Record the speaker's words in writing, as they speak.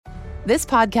This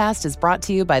podcast is brought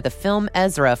to you by the film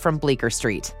Ezra from Bleecker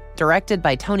Street, directed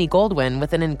by Tony Goldwyn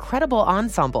with an incredible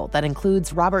ensemble that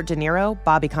includes Robert De Niro,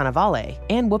 Bobby Cannavale,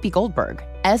 and Whoopi Goldberg.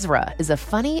 Ezra is a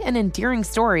funny and endearing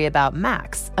story about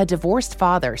Max, a divorced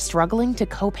father struggling to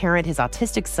co-parent his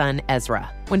autistic son,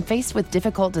 Ezra. When faced with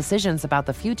difficult decisions about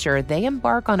the future, they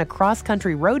embark on a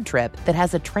cross-country road trip that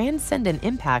has a transcendent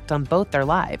impact on both their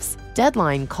lives.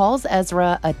 Deadline calls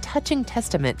Ezra a touching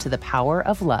testament to the power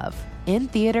of love. In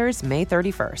theaters May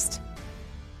 31st.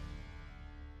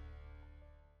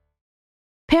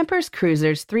 Pampers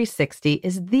Cruisers 360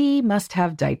 is the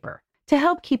must-have diaper to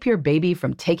help keep your baby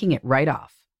from taking it right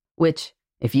off, which,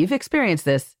 if you've experienced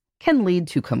this, can lead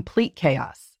to complete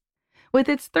chaos. With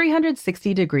its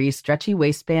 360-degree stretchy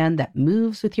waistband that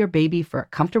moves with your baby for a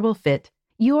comfortable fit,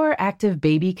 your active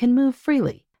baby can move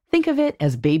freely. Think of it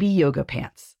as baby yoga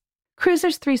pants.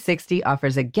 Cruisers 360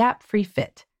 offers a gap-free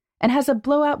fit and has a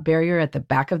blowout barrier at the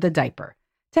back of the diaper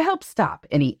to help stop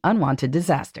any unwanted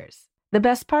disasters. The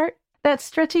best part? That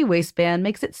stretchy waistband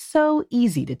makes it so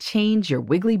easy to change your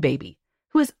wiggly baby,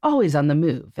 who is always on the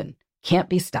move and can't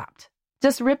be stopped.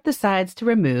 Just rip the sides to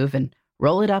remove and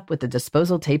roll it up with the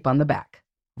disposal tape on the back.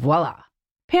 Voila!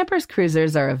 Pampers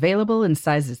Cruisers are available in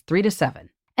sizes 3 to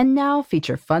 7 and now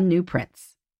feature fun new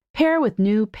prints. Pair with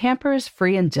new Pampers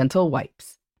Free and Gentle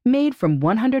wipes, made from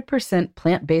 100%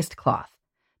 plant-based cloth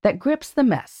that grips the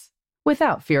mess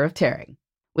without fear of tearing.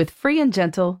 With Free and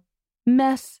Gentle,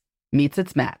 mess meets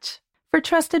its match. For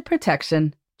trusted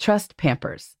protection, trust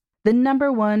Pampers, the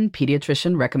 #1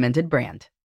 pediatrician recommended brand.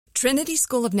 Trinity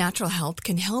School of Natural Health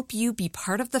can help you be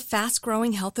part of the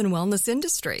fast-growing health and wellness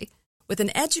industry. With an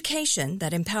education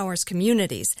that empowers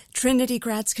communities, Trinity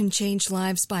grads can change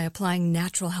lives by applying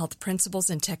natural health principles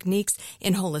and techniques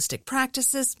in holistic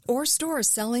practices or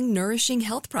stores selling nourishing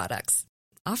health products.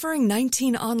 Offering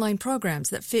 19 online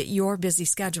programs that fit your busy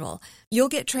schedule, you'll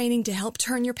get training to help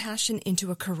turn your passion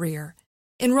into a career.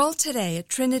 Enroll today at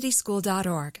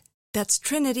trinityschool.org. That's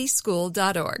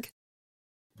trinityschool.org.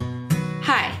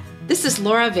 Hi, this is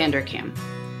Laura Vanderkam.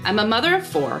 I'm a mother of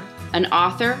 4, an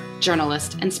author,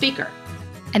 journalist, and speaker.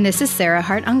 And this is Sarah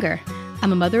Hart-Unger.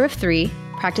 I'm a mother of 3,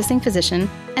 practicing physician,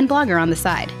 and blogger on the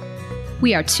side.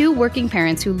 We are 2 working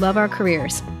parents who love our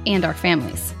careers and our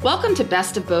families. Welcome to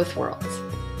Best of Both Worlds.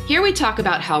 Here we talk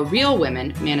about how real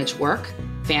women manage work,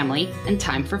 family, and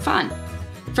time for fun.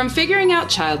 From figuring out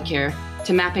childcare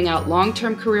to mapping out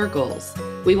long-term career goals,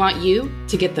 we want you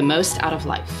to get the most out of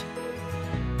life.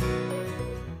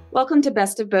 Welcome to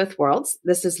Best of Both Worlds.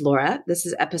 This is Laura. This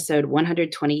is episode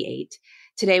 128.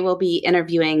 Today we'll be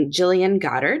interviewing Gillian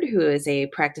Goddard, who is a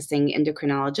practicing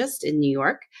endocrinologist in New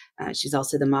York. She's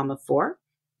also the mom of 4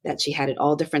 that she had at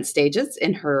all different stages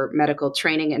in her medical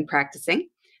training and practicing.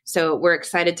 So we're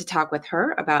excited to talk with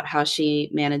her about how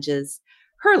she manages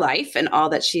her life and all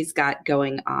that she's got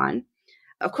going on.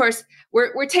 Of course,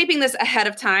 we're taping this ahead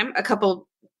of time, a couple,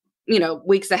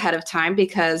 weeks ahead of time,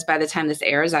 because by the time this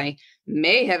airs, I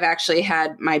may have actually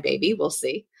had my baby. We'll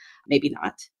see. Maybe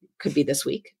not. Could be this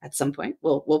week at some point.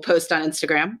 We'll post on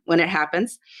Instagram when it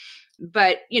happens.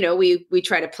 But, we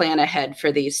try to plan ahead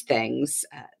for these things.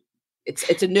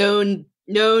 It's a known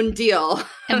deal.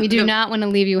 And we do not want to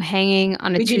leave you hanging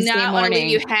on a Tuesday morning. We do not want to leave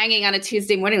you hanging on a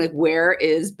Tuesday morning. Like, where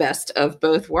is Best of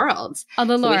Both Worlds?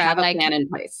 Although, Laura, we have a plan in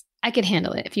place. I could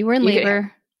handle it. If you were in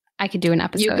labor, I could do an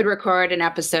episode. You could record an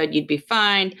episode. You'd be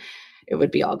fine. It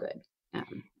would be all good.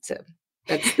 So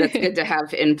that's good to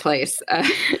have in place.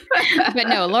 But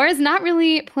no, Laura's not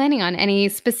really planning on any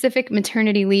specific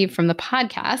maternity leave from the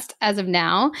podcast as of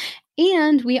now.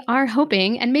 And we are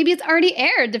hoping, and maybe it's already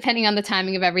aired, depending on the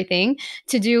timing of everything,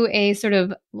 to do a sort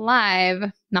of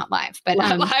not live.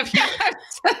 Live.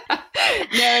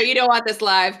 No, you don't want this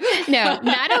live. No,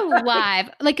 not a live,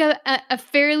 like a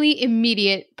fairly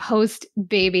immediate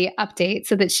post-baby update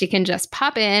so that she can just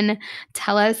pop in,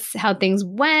 tell us how things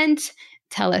went,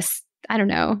 tell us, I don't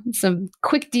know, some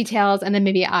quick details, and then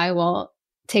maybe I will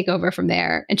take over from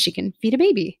there and she can feed a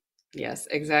baby. Yes,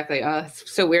 exactly. Oh, it's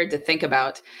so weird to think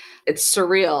about. It's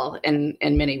surreal in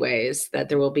many ways that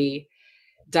there will be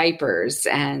diapers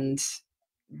and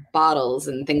bottles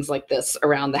and things like this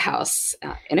around the house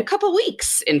in a couple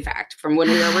weeks, in fact, from when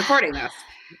we are recording this.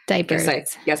 Diapers.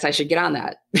 Guess I should get on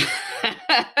that.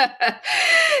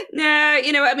 No,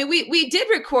 we did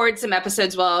record some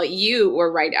episodes while you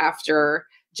were right after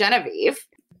Genevieve.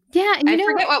 Yeah. And I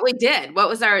forget what we did. What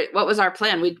was our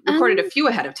plan? We recorded a few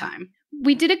ahead of time.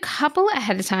 We did a couple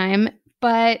ahead of time,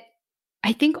 but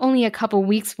I think only a couple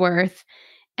weeks worth.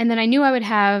 And then I knew I would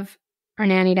have our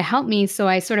nanny to help me. So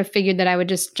I sort of figured that I would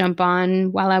just jump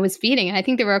on while I was feeding. And I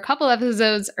think there were a couple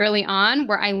episodes early on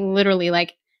where I literally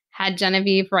had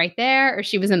Genevieve right there, or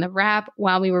she was in the wrap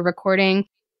while we were recording.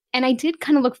 And I did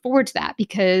kind of look forward to that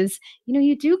because,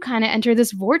 you do kind of enter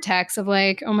this vortex of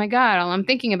like, oh my God, all I'm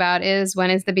thinking about is when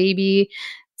is the baby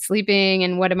sleeping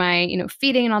and what am I,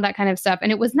 feeding and all that kind of stuff.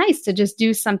 And it was nice to just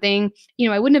do something,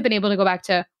 I wouldn't have been able to go back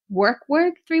to work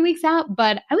 3 weeks out,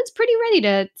 but I was pretty ready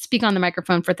to speak on the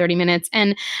microphone for 30 minutes.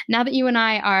 And now that you and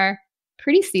I are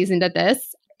pretty seasoned at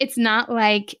this, it's not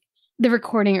like the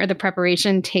recording or the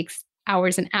preparation takes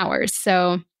hours and hours.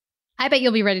 So I bet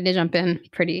you'll be ready to jump in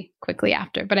pretty quickly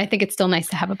after, but I think it's still nice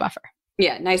to have a buffer.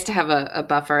 Yeah, nice to have a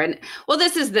buffer. And well,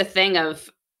 this is the thing of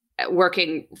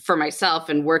working for myself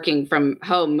and working from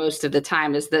home most of the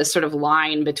time is the sort of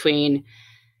line between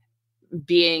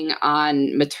being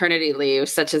on maternity leave,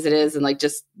 such as it is, and like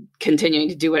just continuing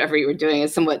to do whatever you were doing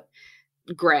is somewhat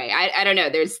gray. I don't know.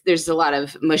 There's a lot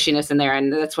of mushiness in there.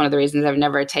 And that's one of the reasons I've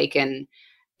never taken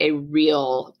a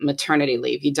real maternity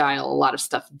leave. You dial a lot of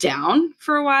stuff down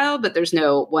for a while, but there's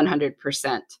no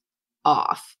 100%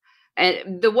 off.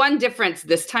 And the one difference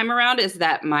this time around is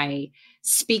that my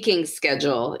speaking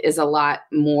schedule is a lot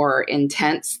more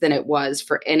intense than it was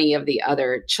for any of the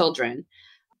other children.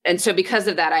 And so because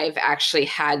of that, I've actually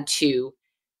had to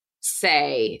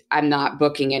say I'm not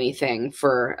booking anything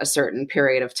for a certain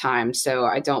period of time. So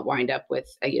I don't wind up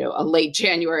with a late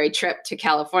January trip to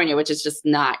California, which is just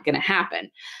not going to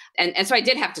happen. And so I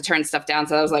did have to turn stuff down.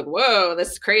 So I was like, whoa,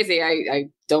 this is crazy.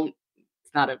 It's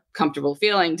not a comfortable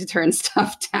feeling to turn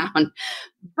stuff down,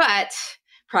 but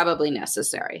probably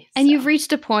necessary. And you've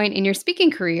reached a point in your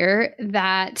speaking career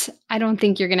that I don't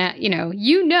think you're going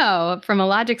to, from a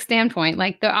logic standpoint,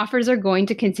 like the offers are going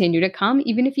to continue to come,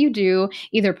 even if you do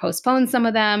either postpone some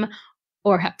of them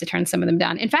or have to turn some of them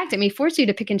down. In fact, it may force you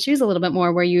to pick and choose a little bit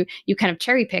more where you kind of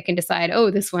cherry pick and decide, oh,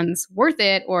 this one's worth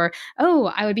it, or,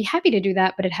 oh, I would be happy to do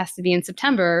that, but it has to be in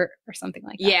September or something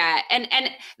like that. Yeah. And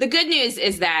the good news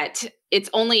is that it's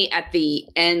only at the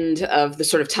end of the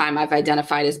sort of time I've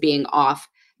identified as being off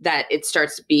that it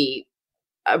starts to be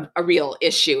a real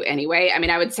issue anyway. I mean,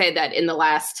 I would say that in the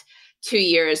last 2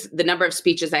 years, the number of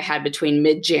speeches I had between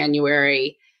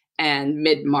mid-January and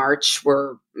mid-March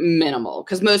were minimal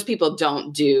because most people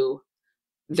don't do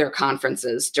their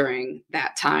conferences during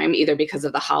that time, either because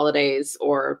of the holidays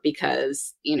or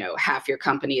because, half your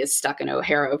company is stuck in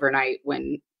O'Hare overnight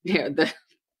when, the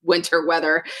winter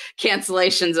weather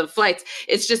cancellations of flights.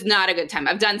 It's just not a good time.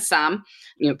 I've done some,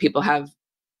 people have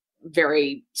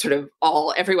very sort of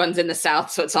everyone's in the South,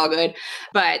 so it's all good.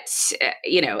 But,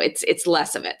 it's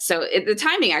less of it. So the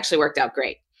timing actually worked out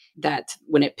great that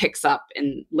when it picks up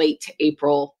in late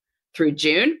April through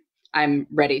June, I'm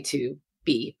ready to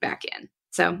be back in.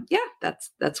 So yeah,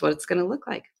 that's what it's going to look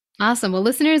like. Awesome. Well,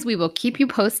 listeners, we will keep you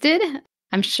posted.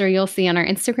 I'm sure you'll see on our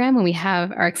Instagram when we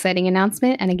have our exciting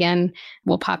announcement. And again,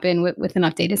 we'll pop in with an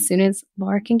update as soon as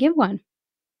Laura can give one.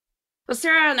 Well,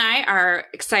 Sarah and I are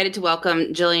excited to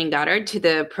welcome Gillian Goddard to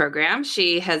the program.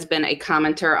 She has been a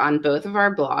commenter on both of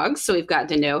our blogs, so we've gotten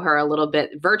to know her a little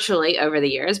bit virtually over the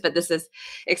years, but this is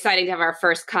exciting to have our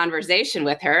first conversation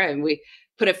with her, and we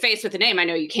put a face with a name. I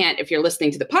know you can't if you're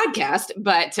listening to the podcast,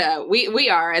 but we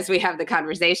are as we have the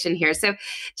conversation here. So,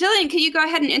 Gillian, can you go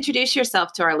ahead and introduce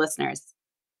yourself to our listeners?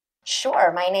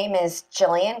 Sure. My name is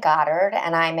Gillian Goddard,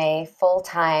 and I'm a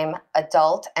full-time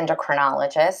adult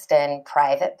endocrinologist in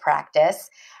private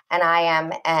practice, and I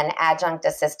am an adjunct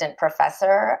assistant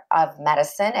professor of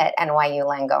medicine at NYU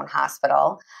Langone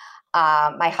Hospital.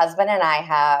 My husband and I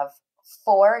have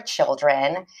 4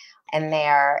 children, and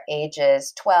they're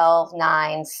ages 12,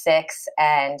 9, 6,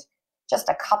 and just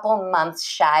a couple months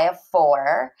shy of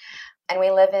 4. And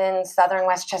we live in southern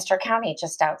Westchester County,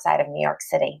 just outside of New York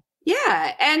City.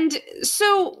 Yeah. And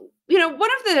so, one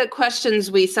of the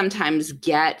questions we sometimes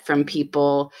get from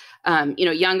people,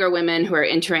 younger women who are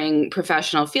entering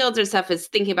professional fields or stuff is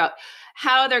thinking about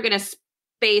how they're going to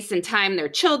space and time their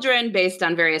children based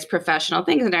on various professional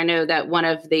things. And I know that one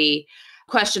of the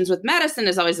questions with medicine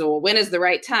is always, well, when is the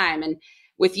right time? And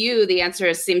with you, the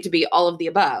answers seem to be all of the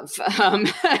above. So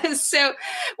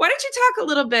why don't you talk a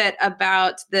little bit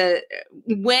about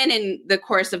when in the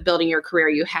course of building your career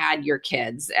you had your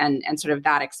kids and sort of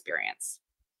that experience?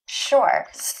 Sure.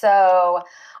 So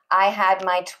I had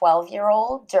my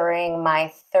 12-year-old during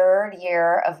my 3rd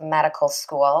year of medical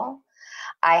school.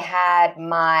 I had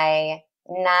my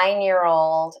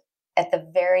 9-year-old at the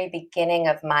very beginning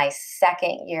of my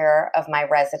 2nd year of my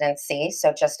residency,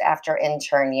 so just after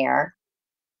intern year.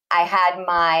 I had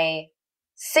my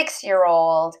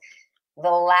 6-year-old the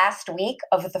last week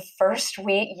of the first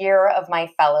year of my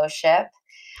fellowship.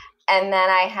 And then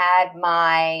I had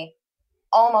my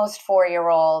almost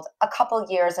 4-year-old a couple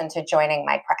years into joining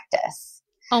my practice.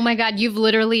 Oh my God, you've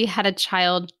literally had a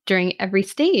child during every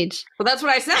stage. Well, that's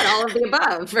what I said, all of the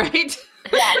above, right?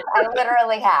 Yes, I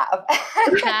literally have.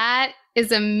 That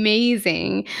is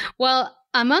amazing. Well,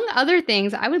 among other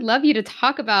things, I would love you to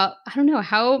talk about, I don't know,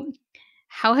 how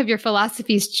have your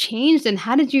philosophies changed, and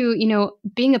how did you,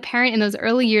 being a parent in those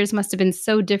early years must have been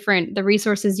so different, the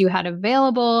resources you had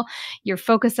available, your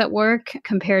focus at work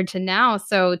compared to now.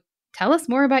 So tell us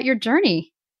more about your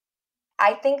journey.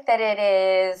 I think that it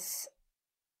is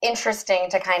interesting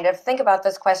to kind of think about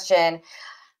this question.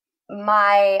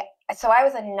 So I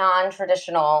was a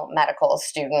non-traditional medical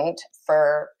student.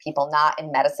 For people not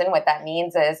in medicine, what that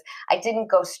means is I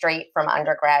didn't go straight from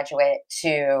undergraduate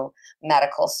to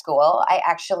medical school. I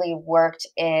actually worked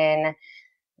in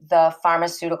the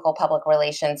pharmaceutical public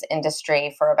relations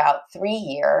industry for about 3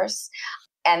 years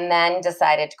and then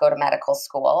decided to go to medical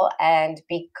school. And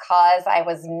because I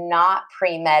was not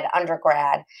pre-med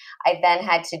undergrad, I then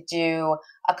had to do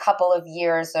a couple of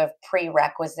years of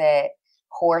prerequisite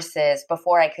courses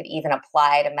before I could even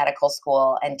apply to medical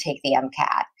school and take the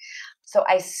MCAT. So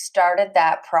I started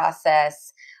that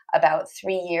process about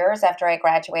 3 years after I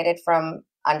graduated from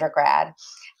undergrad.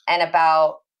 And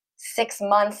about 6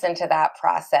 months into that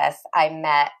process, I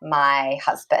met my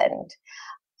husband.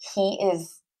 He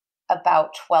is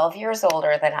about 12 years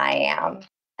older than I am.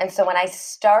 And so when I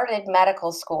started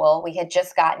medical school, we had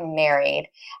just gotten married,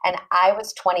 and I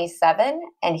was 27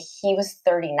 and he was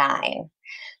 39.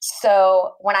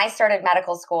 So when I started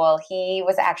medical school, he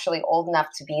was actually old enough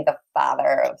to be the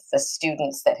father of the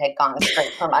students that had gone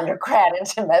straight from undergrad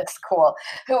into med school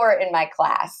who were in my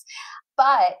class.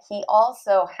 But he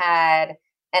also had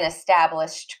an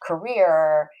established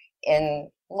career in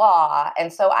law.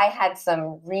 And so I had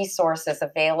some resources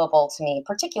available to me,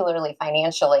 particularly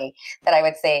financially, that I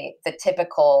would say the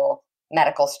typical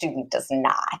medical student does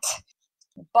not.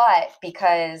 But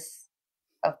because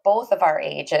of both of our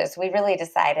ages, we really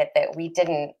decided that we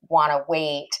didn't want to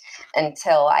wait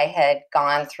until I had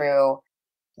gone through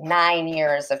 9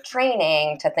 years of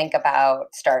training to think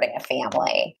about starting a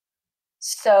family.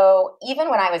 So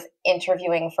even when I was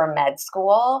interviewing for med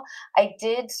school, I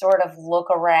did sort of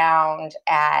look around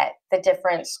at the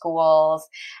different schools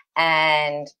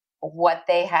and what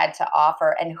they had to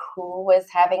offer and who was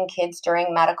having kids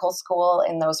during medical school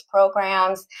in those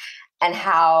programs. And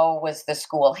how was the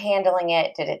school handling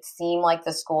it? Did it seem like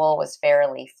the school was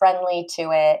fairly friendly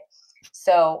to it?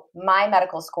 So my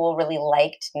medical school really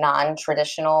liked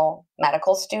non-traditional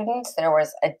medical students. There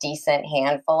was a decent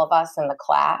handful of us in the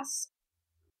class.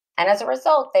 And as a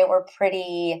result, they were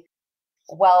pretty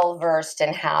well-versed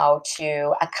in how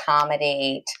to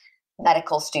accommodate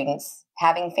medical students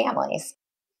having families.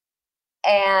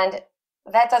 And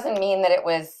that doesn't mean that it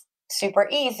was super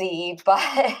easy, but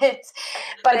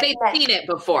they'd seen it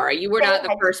before. You were not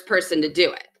the first person to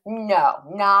do it. No,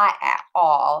 not at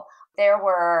all. There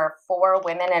were 4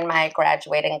 women in my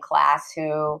graduating class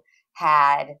who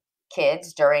had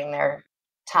kids during their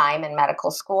time in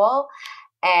medical school,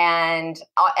 and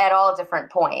at all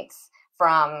different points,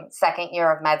 from second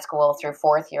year of med school through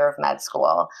 4th year of med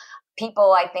school.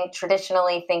 People, I think,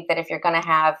 traditionally think that if you're going to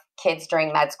have kids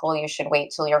during med school, you should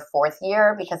wait till your 4th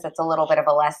year because it's a little bit of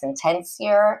a less intense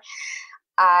year.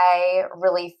 I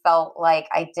really felt like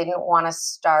I didn't want to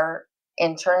start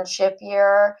internship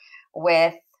year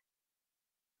with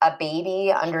a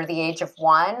baby under the age of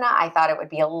 1. I thought it would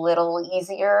be a little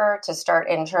easier to start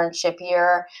internship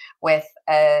year with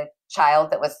a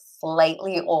child that was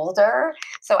slightly older.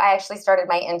 So I actually started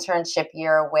my internship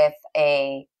year with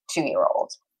a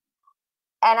 2-year-old.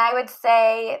 And I would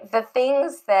say the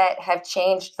things that have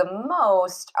changed the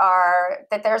most are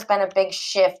that there's been a big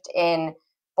shift in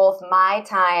both my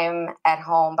time at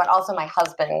home, but also my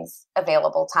husband's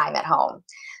available time at home.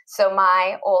 So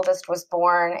my oldest was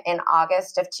born in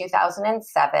August of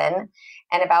 2007.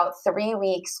 And about 3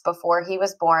 weeks before he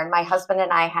was born, my husband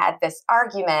and I had this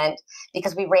argument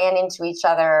because we ran into each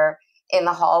other in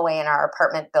the hallway in our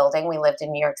apartment building. We lived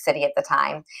in New York City at the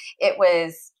time. It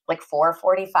was like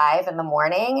 4:45 in the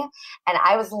morning, and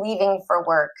I was leaving for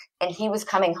work, and he was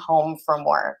coming home from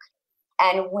work.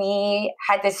 And we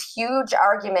had this huge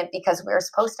argument because we were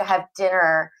supposed to have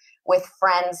dinner with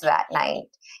friends that night.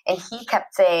 And he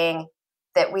kept saying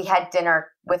that we had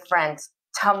dinner with friends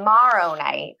tomorrow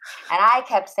night. And I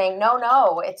kept saying,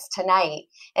 no, it's tonight.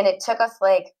 And it took us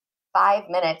like 5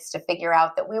 minutes to figure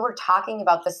out that we were talking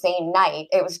about the same night.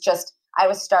 It was just, I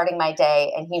was starting my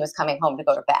day and he was coming home to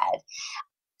go to bed.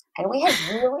 And we had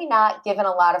really not given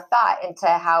a lot of thought into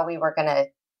how we were going to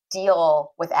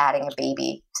deal with adding a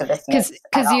baby to this mix.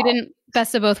 Because you didn't,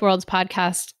 Best of Both Worlds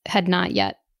podcast had not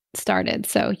yet started.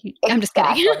 So I'm just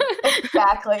kidding.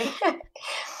 Exactly.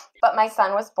 But my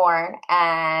son was born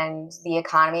and the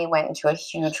economy went into a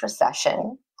huge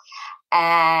recession.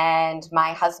 And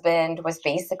my husband was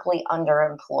basically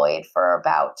underemployed for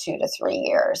about 2 to 3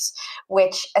 years,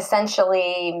 which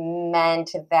essentially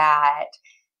meant that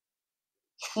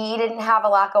he didn't have a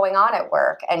lot going on at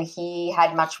work and he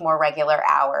had much more regular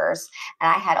hours.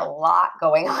 And I had a lot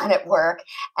going on at work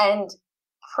and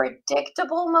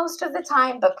predictable most of the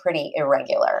time, but pretty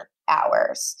irregular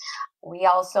hours. We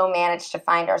also managed to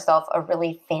find ourselves a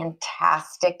really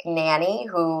fantastic nanny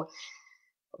who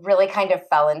really kind of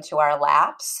fell into our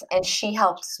laps, and she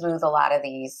helped smooth a lot of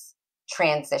these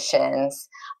transitions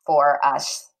for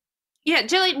us. Yeah,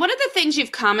 Jillian, one of the things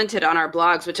you've commented on our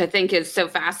blogs, which I think is so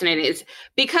fascinating, is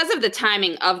because of the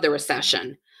timing of the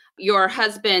recession, your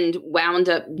husband wound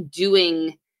up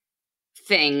doing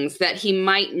things that he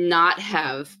might not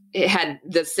have had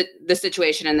the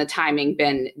situation and the timing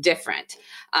been different.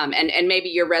 And maybe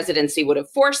your residency would have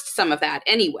forced some of that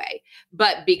anyway.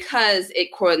 But because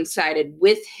it coincided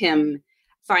with him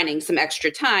finding some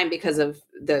extra time because of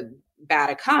the bad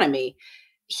economy,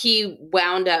 he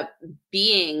wound up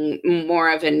being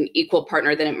more of an equal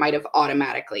partner than it might have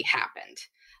automatically happened.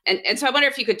 And so I wonder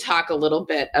if you could talk a little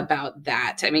bit about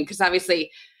that. I mean, because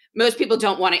obviously most people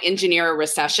don't want to engineer a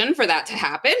recession for that to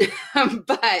happen,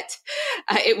 but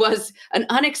it was an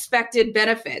unexpected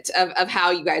benefit of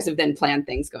how you guys have then planned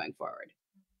things going forward.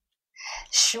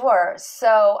 Sure.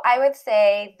 So I would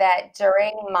say that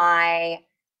during my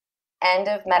end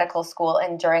of medical school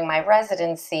and during my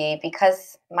residency,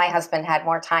 because my husband had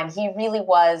more time, he really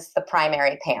was the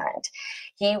primary parent.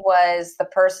 He was the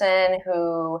person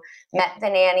who met the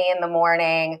nanny in the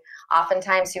morning.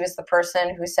 Oftentimes he was the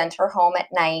person who sent her home at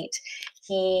night.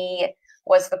 He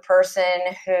was the person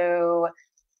who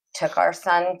took our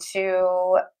son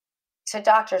to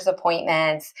doctor's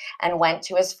appointments and went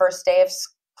to his first day of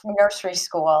nursery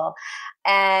school.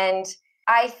 And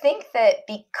I think that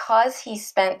because he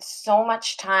spent so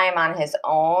much time on his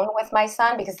own with my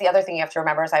son, because the other thing you have to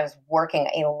remember is I was working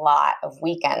a lot of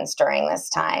weekends during this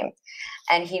time,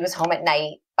 and he was home at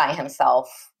night by himself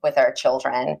with our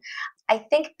children. I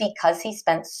think because he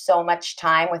spent so much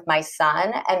time with my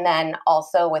son and then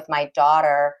also with my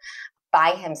daughter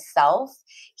by himself,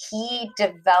 he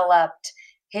developed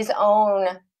his own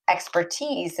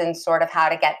expertise in sort of how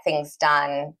to get things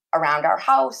done around our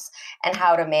house and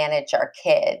how to manage our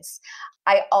kids.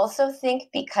 I also think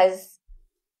because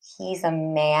he's a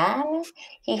man,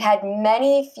 he had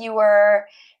many fewer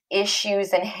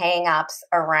issues and hang-ups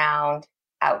around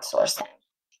outsourcing.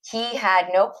 He had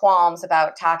no qualms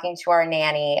about talking to our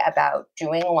nanny about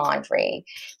doing laundry.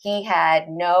 He had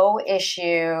no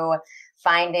issue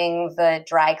finding the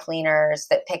dry cleaners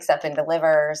that picks up and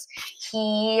delivers.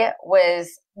 He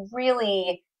was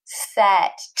really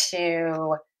set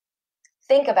to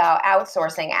think about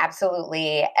outsourcing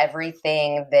absolutely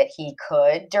everything that he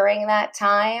could during that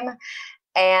time.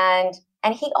 And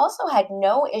he also had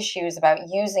no issues about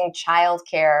using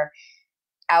childcare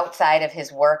outside of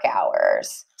his work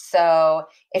hours. So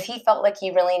if he felt like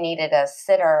he really needed a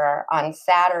sitter on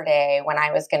Saturday when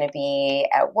I was going to be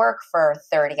at work for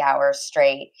 30 hours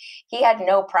straight, he had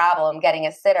no problem getting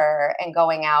a sitter and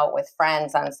going out with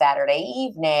friends on Saturday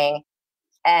evening.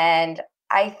 And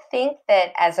I think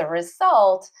that as a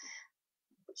result,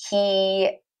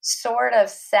 he sort of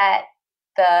set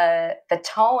the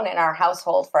tone in our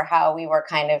household for how we were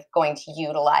kind of going to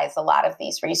utilize a lot of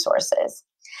these resources.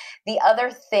 The other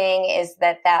thing is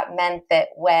that meant that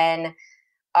when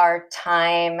our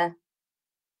time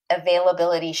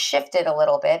availability shifted a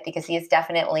little bit, because he is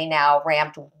definitely now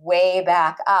ramped way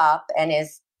back up and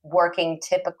is working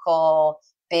typical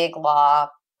big law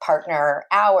partner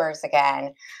hours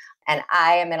again, and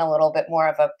I am in a little bit more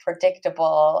of a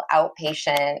predictable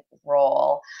outpatient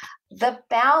role, the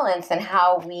balance and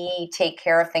how we take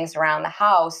care of things around the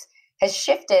house has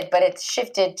shifted, but it's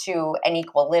shifted to an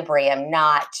equilibrium,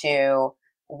 not to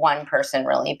one person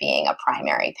really being a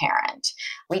primary parent.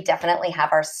 We definitely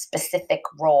have our specific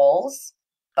roles,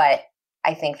 but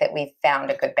I think that we've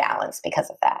found a good balance because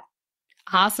of that.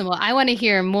 Awesome. Well, I want to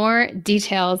hear more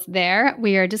details there.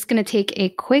 We are just going to take a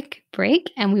quick break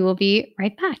and we will be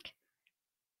right back.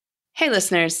 Hey,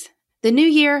 listeners. The new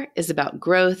year is about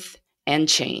growth and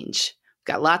change.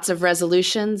 We've got lots of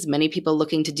resolutions, many people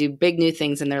looking to do big new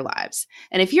things in their lives.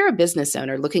 And if you're a business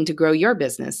owner looking to grow your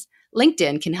business,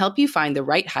 LinkedIn can help you find the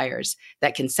right hires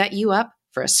that can set you up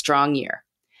for a strong year.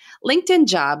 LinkedIn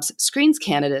Jobs screens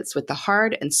candidates with the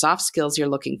hard and soft skills you're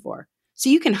looking for, so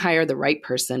you can hire the right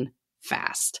person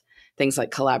fast. Things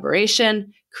like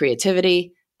collaboration,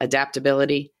 creativity,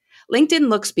 adaptability. LinkedIn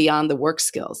looks beyond the work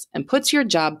skills and puts your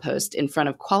job post in front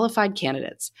of qualified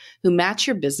candidates who match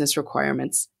your business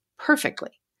requirements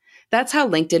perfectly. That's how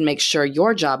LinkedIn makes sure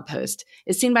your job post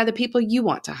is seen by the people you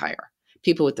want to hire,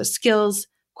 people with the skills,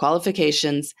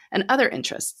 qualifications, and other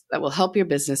interests that will help your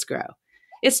business grow.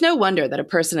 It's no wonder that a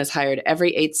person is hired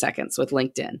every 8 seconds with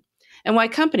LinkedIn, and why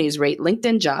companies rate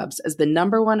LinkedIn Jobs as the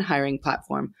 #1 hiring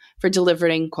platform for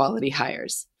delivering quality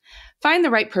hires. Find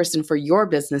the right person for your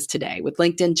business today with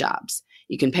LinkedIn Jobs.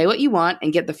 You can pay what you want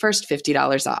and get the first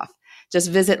 $50 off. Just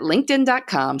visit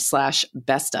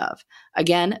linkedin.com/bestof.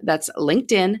 Again, that's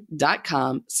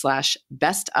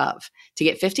linkedin.com/bestof to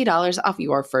get $50 off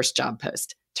your first job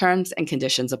post. Terms and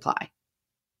conditions apply.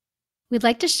 We'd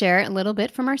like to share a little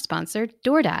bit from our sponsor,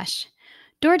 DoorDash.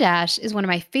 DoorDash is one of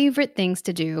my favorite things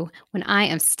to do when I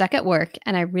am stuck at work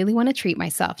and I really want to treat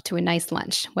myself to a nice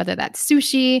lunch, whether that's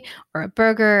sushi or a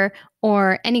burger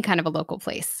or any kind of a local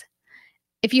place.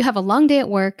 If you have a long day at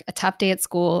work, a tough day at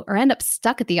school, or end up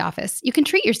stuck at the office, you can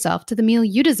treat yourself to the meal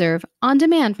you deserve on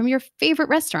demand from your favorite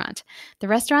restaurant. The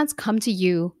restaurants come to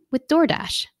you with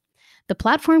DoorDash. The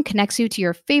platform connects you to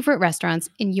your favorite restaurants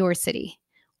in your city.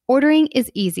 Ordering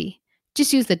is easy.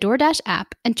 Just use the DoorDash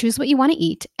app and choose what you want to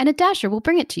eat, and a Dasher will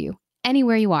bring it to you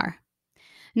anywhere you are.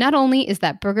 Not only is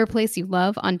that burger place you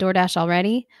love on DoorDash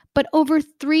already, but over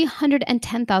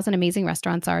 310,000 amazing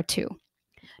restaurants are too.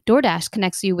 DoorDash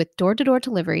connects you with door-to-door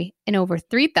delivery in over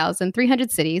 3,300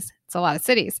 cities, it's a lot of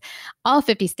cities, all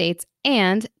 50 states,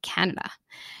 and Canada.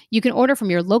 You can order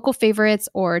from your local favorites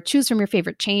or choose from your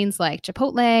favorite chains like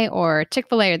Chipotle or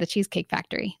Chick-fil-A or the Cheesecake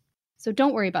Factory. So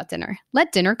don't worry about dinner.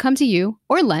 Let dinner come to you,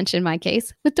 or lunch in my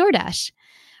case, with DoorDash.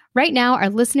 Right now, our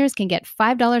listeners can get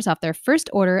 $5 off their first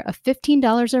order of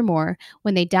 $15 or more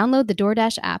when they download the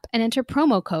DoorDash app and enter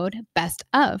promo code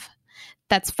BESTOF.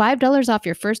 That's $5 off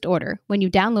your first order when you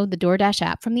download the DoorDash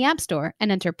app from the App Store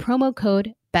and enter promo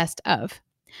code BESTOF.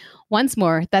 Once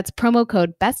more, that's promo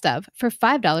code BESTOF for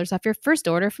 $5 off your first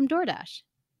order from DoorDash.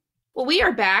 Well, we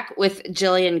are back with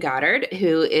Gillian Goddard,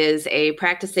 who is a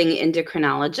practicing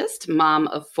endocrinologist, mom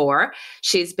of 4.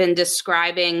 She's been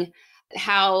describing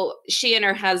how she and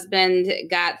her husband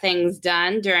got things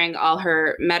done during all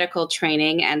her medical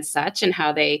training and such, and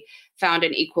how they found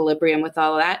an equilibrium with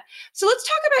all of that. So let's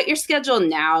talk about your schedule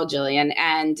now, Gillian,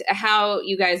 and how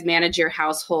you guys manage your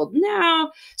household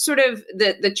now, sort of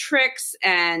the tricks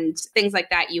and things like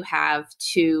that you have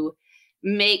to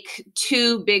make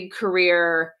 2 big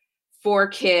career,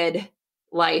 4-kid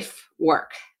life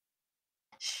work.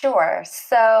 Sure.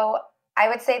 So I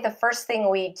would say the first thing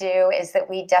we do is that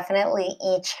we definitely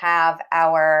each have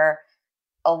our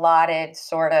allotted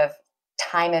sort of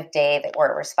time of day that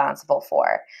we're responsible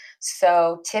for.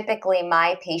 So typically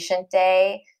my patient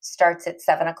day starts at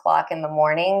 7 o'clock in the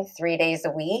morning, 3 days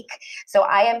a week. So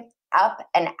I am up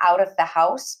and out of the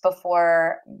house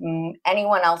before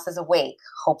anyone else is awake,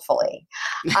 hopefully.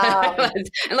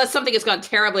 Unless something has gone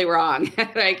terribly wrong.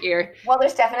 Well,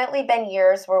 there's definitely been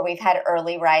years where we've had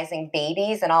early rising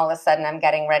babies and all of a sudden I'm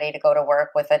getting ready to go to work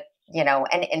with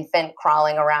an infant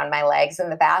crawling around my legs in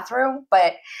the bathroom.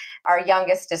 But our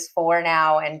youngest is 4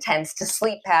 now and tends to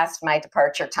sleep past my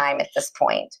departure time at this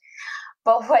point.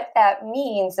 But what that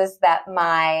means is that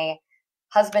my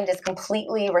husband is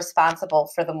completely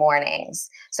responsible for the mornings.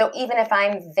 So even if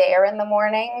I'm there in the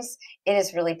mornings, it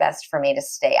is really best for me to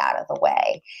stay out of the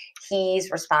way. He's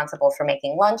responsible for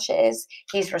making lunches.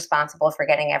 He's responsible for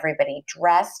getting everybody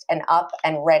dressed and up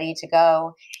and ready to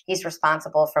go. He's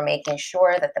responsible for making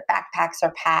sure that the backpacks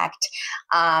are packed.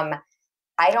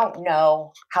 I don't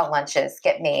know how lunches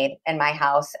get made in my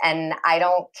house, and I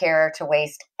don't care to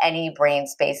waste any brain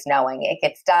space knowing. It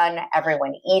gets done.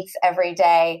 Everyone eats every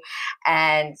day.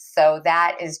 And so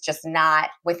that is just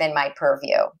not within my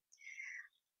purview.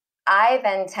 I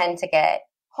then tend to get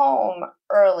home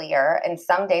earlier, and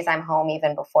some days I'm home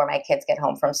even before my kids get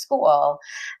home from school.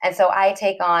 And so I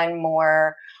take on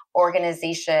more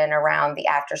organization around the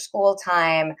after school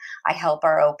time. I help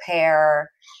our au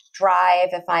pair drive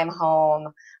if I'm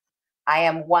home. I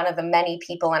am one of the many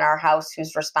people in our house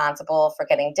who's responsible for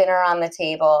getting dinner on the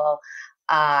table.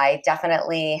 I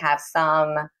definitely have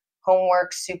some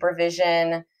homework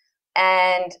supervision.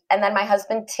 And then my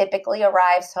husband typically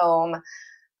arrives home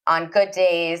on good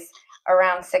days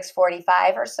around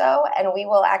 6:45 or so. And we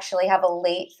will actually have a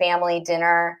late family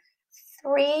dinner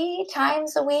 3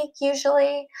 times a week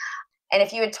usually. And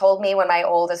if you had told me when my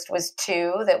oldest was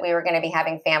 2 that we were going to be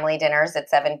having family dinners at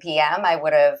 7 p.m., I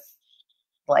would have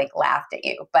laughed at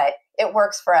you. But it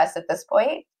works for us at this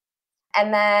point.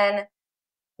 And then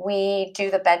we do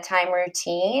the bedtime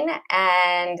routine,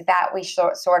 and that we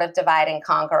sort of divide and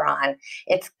conquer on.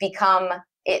 It's become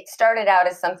it started out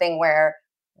as something where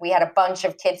we had a bunch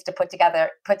of kids to put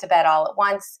to bed all at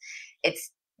once.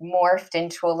 It's morphed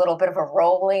into a little bit of a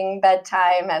rolling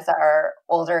bedtime as our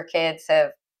older kids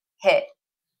have hit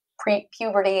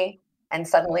pre-puberty and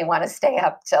suddenly want to stay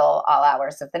up till all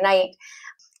hours of the night.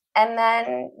 And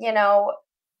then,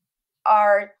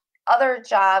 our other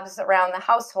jobs around the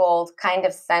household kind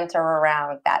of center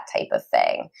around that type of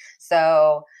thing.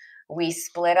 So we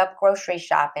split up grocery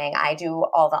shopping. I do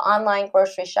all the online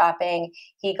grocery shopping.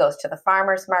 He goes to the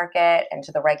farmer's market and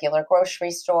to the regular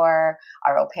grocery store.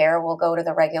 Our au pair will go to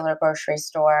the regular grocery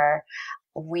store.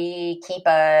 We keep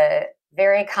a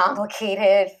very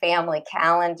complicated family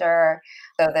calendar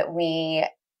so that we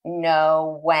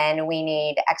know when we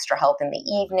need extra help in the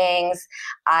evenings.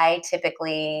 I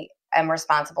typically am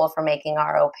responsible for making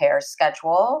our au pair's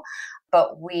schedule,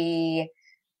 but we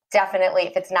definitely,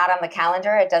 if it's not on the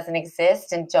calendar, it doesn't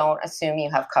exist, and don't assume you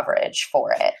have coverage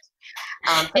for it.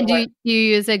 And do you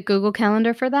use a Google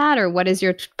Calendar for that, or what is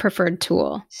your preferred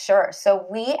tool? Sure. So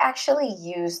we actually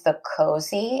use the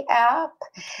Cozy app.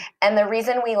 And the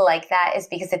reason we like that is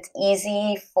because it's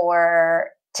easy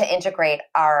to integrate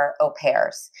our au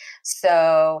pairs.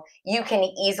 So you can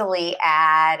easily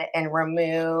add and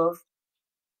remove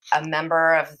a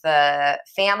member of the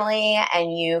family,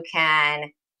 and you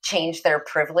can change their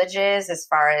privileges as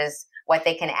far as what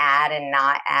they can add and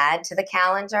not add to the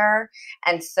calendar.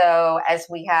 And so as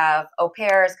we have au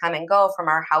pairs come and go from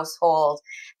our household,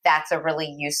 that's a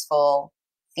really useful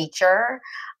feature.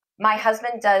 My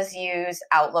husband does use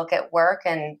Outlook at work,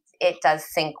 and it does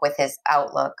sync with his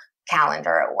Outlook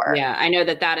calendar at work. Yeah, I know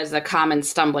that is a common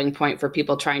stumbling point for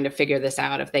people trying to figure this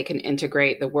out, if they can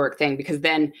integrate the work thing, because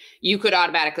then you could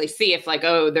automatically see if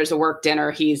there's a work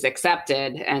dinner, he's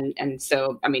accepted. And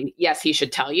so, I mean, yes, he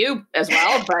should tell you as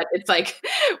well, but it's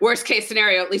worst case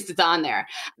scenario, at least it's on there.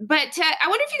 But I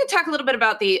wonder if you could talk a little bit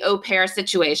about the au pair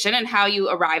situation and how you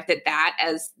arrived at that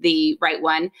as the right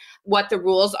one, what the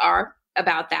rules are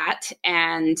about that,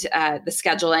 and the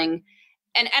scheduling.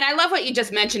 And I love what you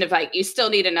just mentioned of you still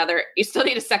need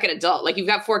a second adult. You've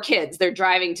got 4 kids, they're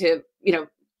driving to,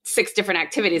 6 different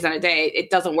activities on a day. It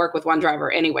doesn't work with one driver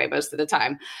anyway, most of the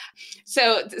time.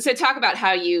 So talk about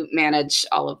how you manage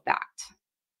all of that.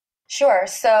 Sure.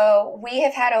 So we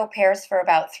have had au pairs for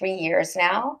about 3 years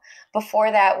now.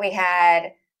 Before that, we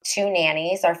had 2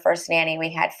 nannies. Our first nanny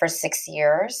we had for 6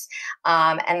 years.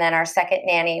 And then our second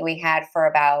nanny we had for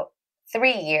about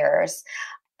 3 years.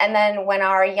 And then when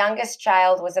our youngest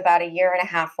child was about 1.5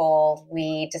 years old,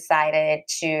 we decided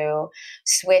to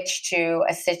switch to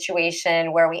a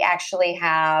situation where we actually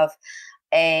have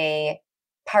a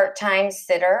part-time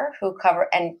sitter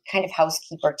and kind of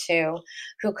housekeeper too,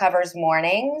 who covers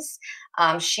mornings.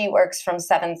 She works from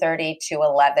 7:30 to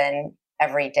 11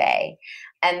 every day.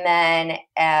 And then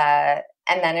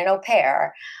an au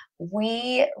pair.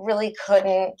 We really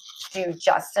couldn't do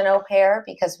just an au pair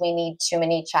because we need too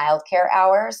many childcare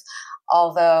hours.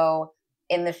 Although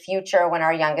in the future, when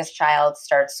our youngest child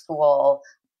starts school,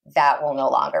 that will no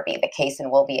longer be the case,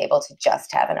 and we'll be able to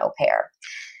just have an au pair.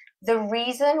 The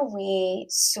reason we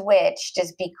switched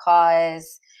is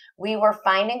because we were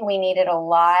finding we needed a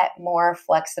lot more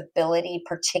flexibility,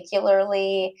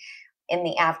 particularly in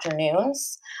the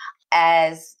afternoons,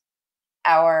 as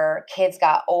our kids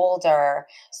got older.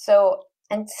 So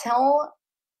until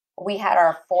we had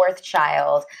our 4th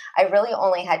child, I really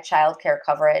only had childcare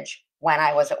coverage when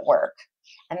I was at work.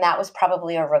 And that was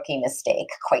probably a rookie mistake,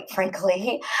 quite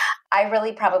frankly. I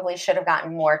really probably should have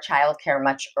gotten more childcare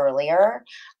much earlier,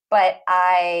 but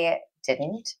I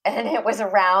didn't. And it was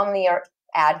around the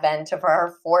advent of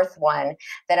our 4th one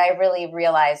that I really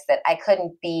realized that I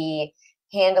couldn't be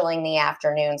handling the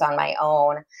afternoons on my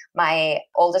own. My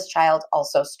oldest child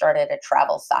also started a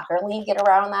travel soccer league at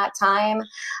around that time.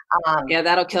 Yeah,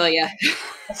 that'll kill you.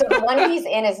 So the one he's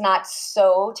in is not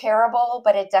so terrible,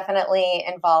 but it definitely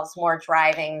involves more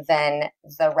driving than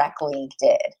the rec league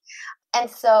did. And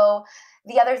so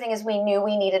the other thing is we knew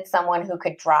we needed someone who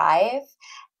could drive.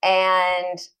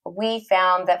 And we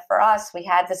found that for us, we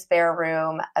had the spare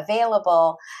room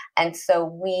available. And so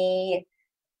we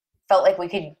felt like we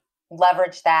could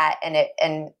leverage that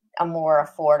and a more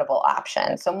affordable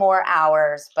option. So more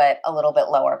hours, but a little bit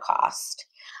lower cost.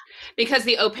 Because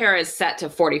the au pair is set to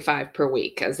 45 per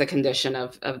week as the condition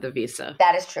of the visa.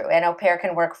 That is true. An au pair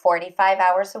can work 45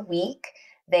 hours a week.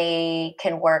 They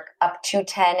can work up to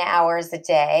 10 hours a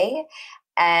day.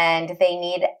 And they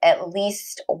need at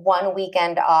least 1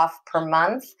 weekend off per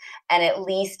month and at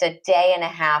least a day and a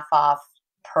half off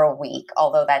per week,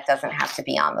 although that doesn't have to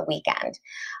be on the weekend.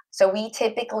 So we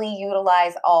typically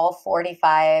utilize all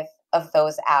 45 of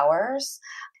those hours.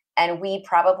 And we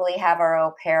probably have our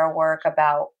au pair work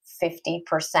about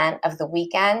 50% of the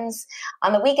weekends.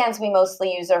 On the weekends, we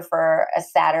mostly use her for a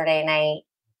Saturday night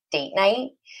date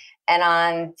night. And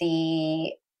on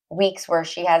the weeks where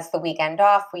she has the weekend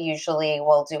off, we usually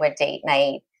will do a date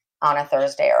night on a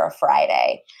Thursday or a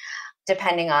Friday,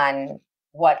 depending on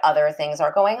what other things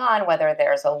are going on, whether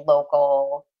there's a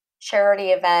local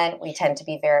charity event. We tend to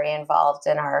be very involved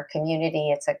in our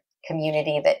community. It's a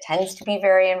community that tends to be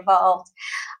very involved.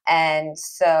 And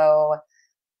so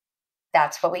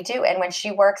that's what we do. And when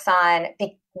she works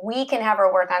we can have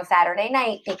her work on Saturday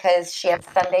night because she has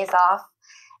Sundays off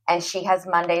and she has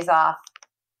Mondays off.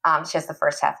 She has the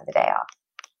first half of the day off.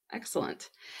 Excellent.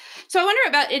 So I wonder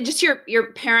about just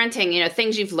your parenting,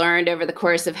 things you've learned over the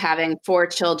course of having 4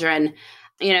 children,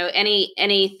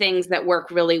 any things that work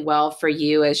really well for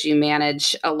you as you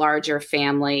manage a larger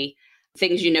family,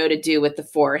 things to do with the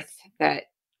 4th that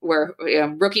were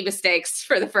rookie mistakes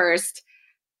for the first.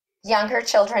 Younger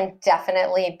children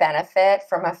definitely benefit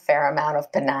from a fair amount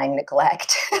of benign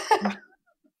neglect.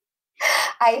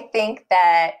 I think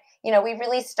that, we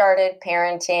really started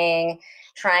parenting,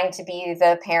 trying to be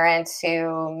the parents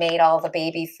who made all the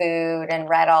baby food and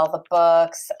read all the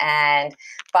books and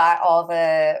bought all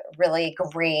the really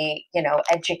great,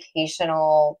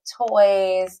 educational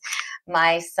toys.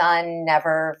 My son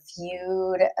never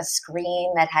viewed a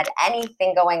screen that had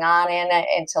anything going on in it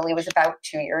until he was about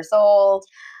 2 years old.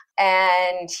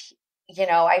 And,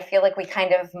 I feel like we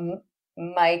kind of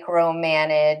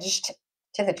micromanaged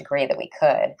to the degree that we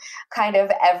could, kind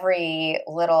of every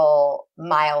little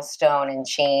milestone and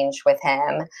change with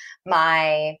him.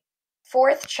 My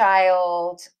 4th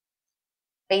child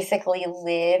basically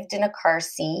lived in a car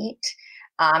seat.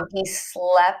 He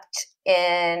slept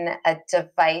in a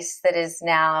device that is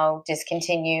now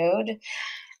discontinued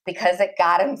because it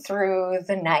got him through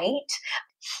the night.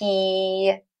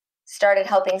 He started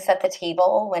helping set the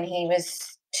table when he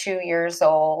was 2 years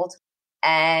old.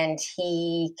 And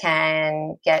he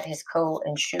can get his coat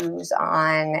and shoes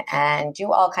on and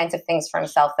do all kinds of things for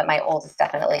himself that my oldest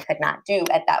definitely could not do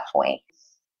at that point.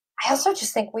 I also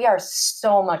just think we are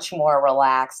so much more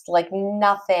relaxed, like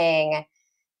nothing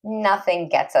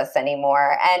gets us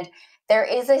anymore. And there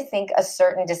is, I think, a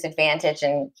certain disadvantage,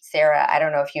 and Sarah, I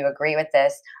don't know if you agree with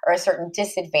this, or a certain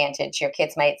disadvantage, your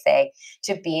kids might say,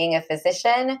 to being a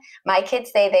physician. My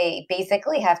kids say they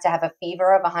basically have to have a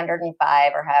fever of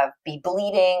 105 or be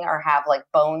bleeding or have like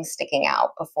bones sticking out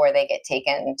before they get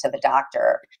taken to the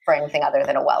doctor for anything other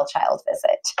than a well child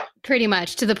visit. Pretty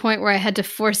much, to the point where I had to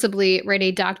forcibly write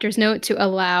a doctor's note to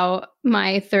allow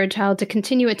my 3rd child to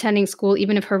continue attending school,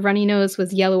 even if her runny nose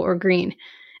was yellow or green.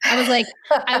 I was like,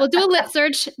 I will do a lip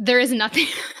search. There is nothing.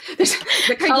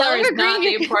 The color is not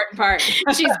the important part.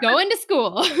 She's going to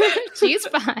school. She's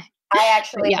fine. I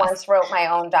actually once wrote my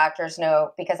own doctor's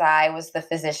note because I was the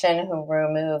physician who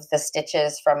removed the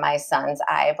stitches from my son's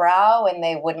eyebrow, and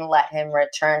they wouldn't let him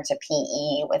return to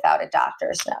PE without a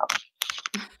doctor's note.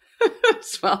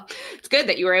 Well, it's good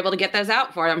that you were able to get those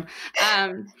out for him.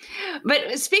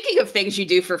 But speaking of things you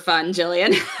do for fun,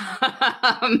 Gillian,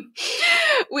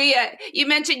 you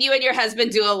mentioned you and your husband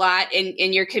do a lot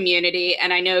in your community,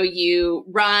 and I know you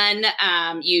run,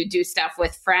 you do stuff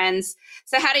with friends.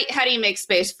 So how do you make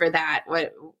space for that?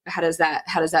 How does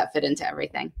that fit into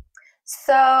everything?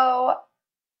 So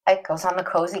it goes on the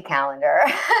cozy calendar.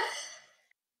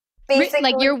 Basically,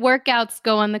 like your workouts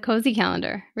go on the cozy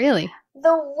calendar, really?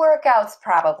 The workouts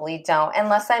probably don't,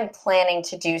 unless I'm planning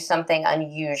to do something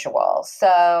unusual.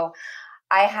 So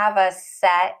I have a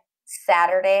set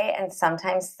Saturday and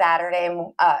sometimes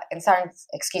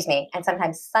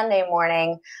sometimes Sunday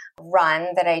morning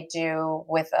run that I do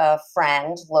with a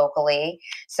friend locally.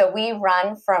 So we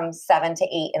run from 7 to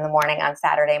 8 in the morning on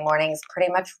Saturday mornings,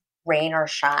 pretty much rain or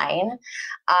shine.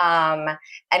 And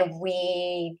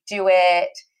we do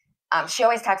it. She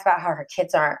always talks about how her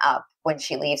kids aren't up when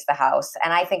she leaves the house.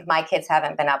 And I think my kids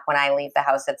haven't been up when I leave the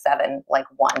house at 7, like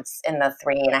once in the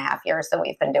 3.5 years that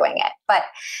we've been doing it. But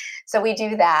so we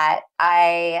do that.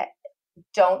 I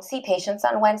don't see patients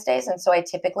on Wednesdays. And so I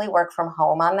typically work from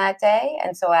home on that day.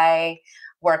 And so I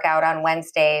work out on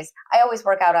Wednesdays. I always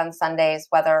work out on Sundays,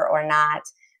 whether or not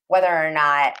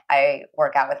I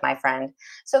work out with my friend.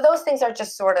 So those things are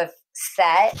just sort of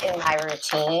set in my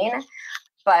routine.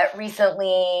 But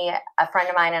recently, a friend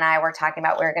of mine and I were talking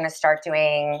about we were going to start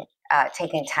taking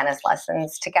tennis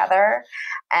lessons together.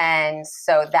 And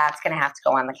so that's going to have to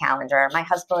go on the calendar. My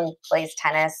husband plays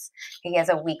tennis. He has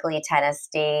a weekly tennis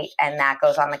date, and that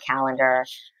goes on the calendar.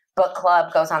 Book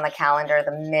club goes on the calendar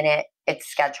the minute it's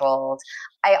scheduled.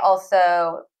 I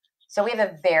also So we have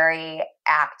a very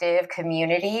active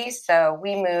community. So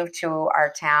we moved to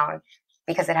our town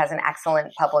because it has an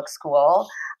excellent public school,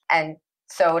 and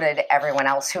so did everyone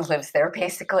else who lives there,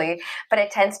 basically. But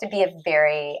it tends to be a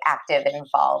very active and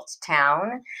involved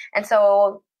town. And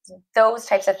so those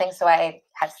types of things. So I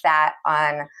have sat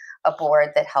on a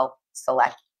board that helped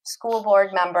select school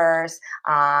board members.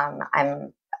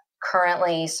 I'm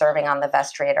currently serving on the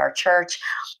vestry at our church.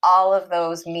 All of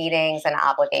those meetings and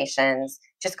obligations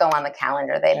just go on the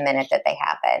calendar the minute that they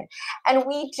happen. And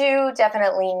we do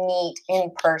definitely meet in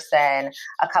person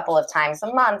a couple of times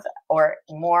a month, or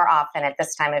more often at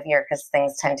this time of year, because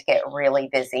things tend to get really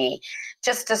busy,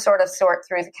 just to sort of sort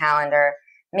through the calendar,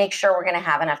 make sure we're going to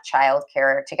have enough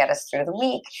childcare to get us through the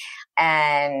week,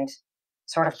 and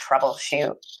sort of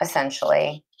troubleshoot,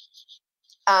 essentially.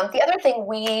 The other thing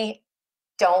we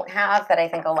don't have that I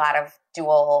think a lot of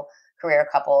dual career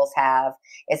couples have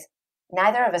is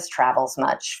neither of us travels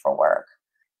much for work.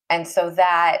 And so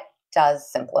that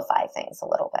does simplify things a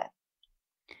little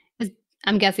bit.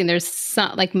 I'm guessing there's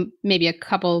some, like maybe a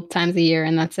couple times a year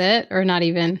and that's it, or not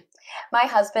even? My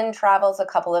husband travels a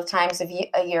couple of times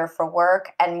a year for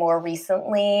work, and more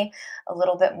recently, a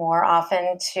little bit more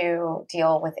often to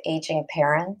deal with aging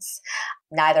parents.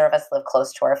 Neither of us live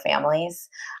close to our families.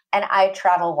 And I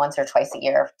travel once or twice a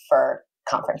year for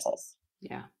conferences.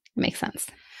 Yeah. Makes sense.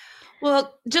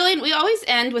 Well, Gillian, we always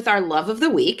end with our love of the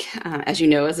week, as you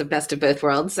know, as a Best of Both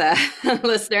Worlds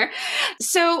listener.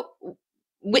 So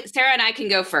Sarah and I can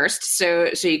go first, so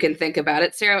you can think about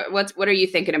it. Sarah, what are you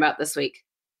thinking about this week?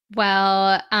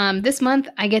 Well, this month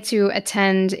I get to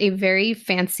attend a very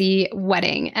fancy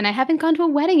wedding, and I haven't gone to a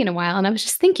wedding in a while. And I was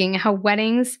just thinking how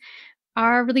weddings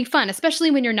are really fun,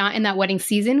 especially when you're not in that wedding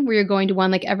season where you're going to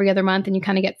one like every other month and you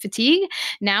kind of get fatigue.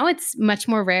 Now it's much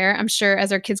more rare. I'm sure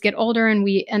as our kids get older and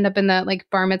we end up in the like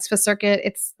bar mitzvah circuit,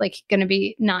 it's like going to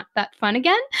be not that fun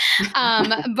again.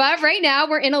 But right now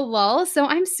we're in a lull. So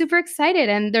I'm super excited.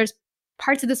 And there's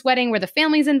parts of this wedding where the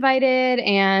family's invited,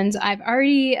 and I've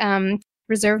already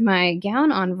reserved my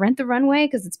gown on Rent the Runway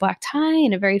because it's black tie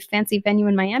in a very fancy venue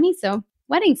in Miami. So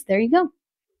weddings, there you go.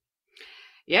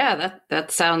 Yeah,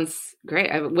 that sounds great.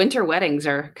 Winter weddings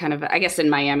are kind of, I guess in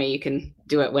Miami, you can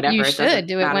do it whenever. You should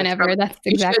do it whenever. That's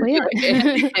exactly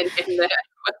it.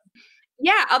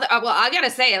 Yeah. Well, I got to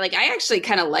say, like, I actually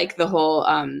kind of like the whole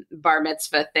bar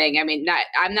mitzvah thing. I mean,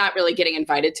 I'm not really getting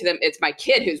invited to them. It's my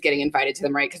kid who's getting invited to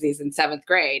them, right? Because he's in 7th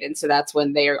grade. And so that's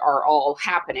when they are all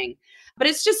happening. But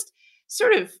it's just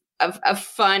sort of a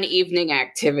fun evening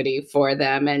activity for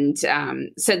them. And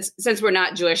since we're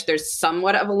not Jewish, there's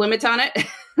somewhat of a limit on it.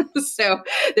 So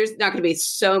there's not going to be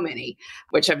so many,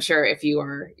 which I'm sure if you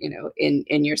are, in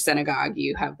your synagogue,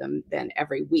 you have them then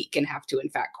every week and have to, in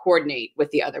fact, coordinate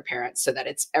with the other parents so that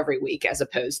it's every week as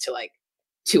opposed to like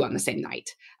 2 on the same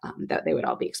night that they would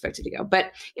all be expected to go.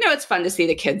 But, it's fun to see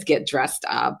the kids get dressed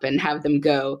up and have them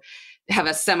go have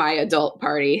a semi-adult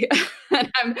party. And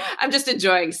I'm just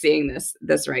enjoying seeing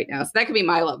this right now. So that could be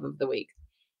my love of the week.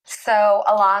 So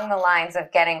along the lines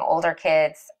of getting older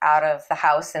kids out of the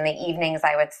house in the evenings,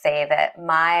 I would say that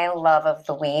my love of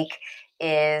the week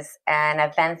is an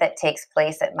event that takes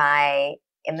place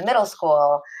in the middle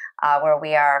school where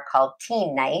we are called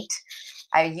Teen Night.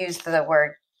 I use the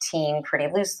word teen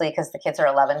pretty loosely because the kids are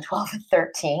 11, 12, and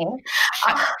 13.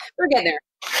 We're getting there.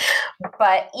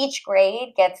 But each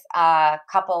grade gets a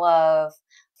couple of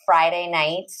Friday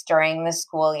nights during the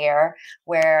school year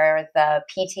where the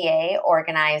PTA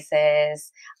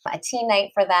organizes a teen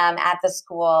night for them at the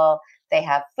school. They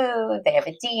have food, they have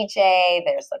a DJ,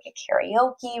 there's like a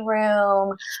karaoke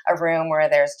room, a room where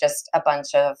there's just a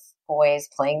bunch of boys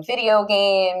playing video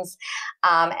games.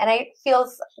 And it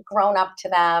feels grown up to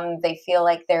them. They feel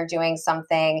like they're doing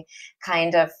something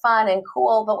kind of fun and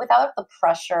cool, but without the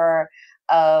pressure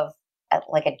of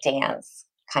like a dance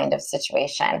kind of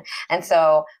situation. And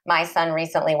so my son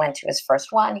recently went to his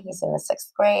first one. He's in the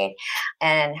 6th grade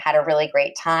and had a really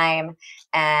great time.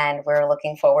 And we're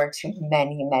looking forward to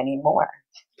many, many more.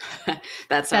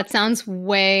 That sounds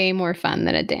way more fun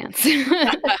than a dance,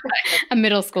 a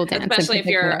middle school dance. Especially if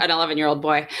you're an 11-year-old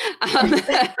boy. All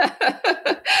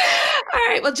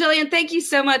right. Well, Gillian, thank you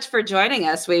so much for joining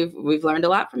us. We've learned a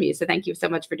lot from you. So thank you so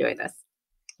much for doing this.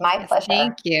 My pleasure.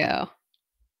 Thank you.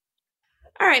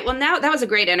 All right. Well, now that was a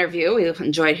great interview. We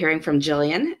enjoyed hearing from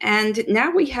Gillian. And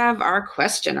now we have our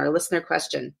listener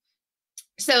question.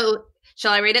 So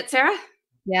shall I read it, Sarah?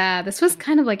 Yeah, this was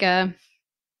kind of like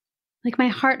my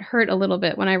heart hurt a little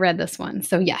bit when I read this one.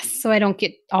 So yes, so I don't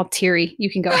get all teary.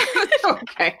 You can go.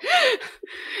 Okay.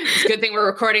 It's a good thing we're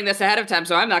recording this ahead of time,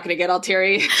 so I'm not going to get all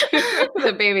teary with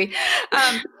the baby.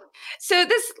 So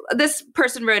this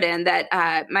person wrote in that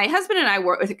my husband and I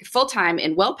work full-time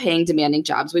in well-paying, demanding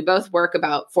jobs. We both work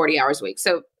about 40 hours a week.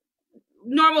 So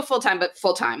normal full-time, but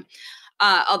full-time.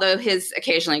 Although his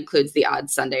occasionally includes the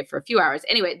odd Sunday for a few hours.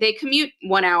 Anyway, they commute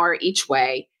 1 hour each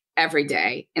way every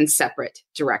day in separate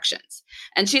directions.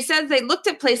 And she says they looked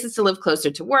at places to live closer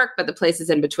to work, but the places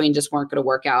in between just weren't going to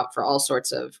work out for all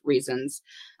sorts of reasons,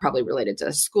 probably related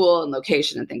to school and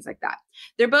location and things like that.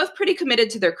 They're both pretty committed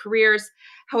to their careers.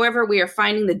 However, we are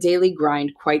finding the daily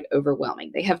grind quite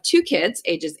overwhelming. They have 2 kids,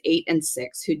 ages 8 and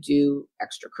 6, who do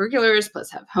extracurriculars, plus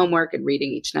have homework and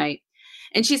reading each night.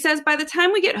 And she says by the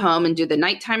time we get home and do the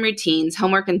nighttime routines,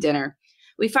 homework and dinner,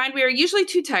 we find we are usually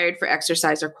too tired for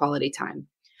exercise or quality time.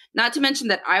 Not to mention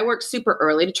that I work super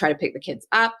early to try to pick the kids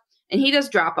up, and he does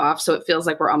drop off, so it feels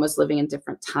like we're almost living in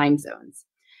different time zones.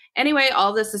 Anyway,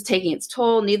 all this is taking its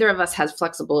toll. Neither of us has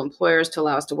flexible employers to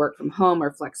allow us to work from home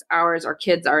or flex hours. Our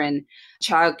kids are in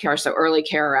childcare, so early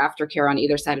care or aftercare on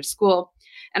either side of school.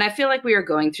 And I feel like we are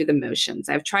going through the motions.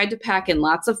 I've tried to pack in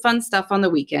lots of fun stuff on the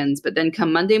weekends, but then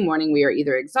come Monday morning, we are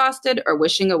either exhausted or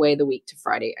wishing away the week to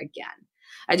Friday again.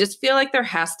 I just feel like there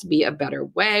has to be a better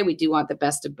way. We do want the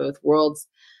best of both worlds.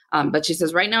 But she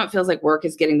says right now it feels like work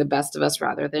is getting the best of us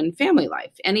rather than family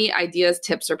life. Any ideas,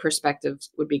 tips, or perspectives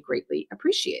would be greatly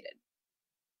appreciated.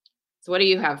 So what do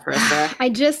you have for us, Sarah?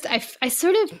 I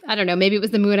sort of, I don't know, maybe it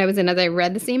was the mood I was in as I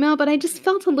read this email, but I just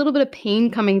felt a little bit of pain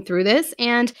coming through this.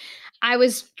 And I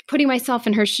was putting myself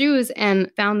in her shoes and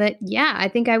found that, yeah, I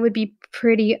think I would be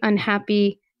pretty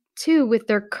unhappy too with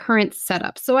their current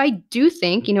setup. So I do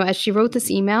think, as she wrote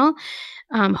this email,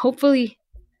 hopefully.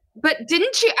 But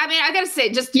didn't you, I got to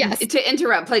say, just to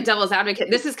interrupt, play devil's advocate,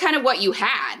 this is kind of what you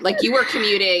had. Like you were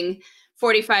commuting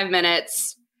 45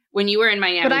 minutes when you were in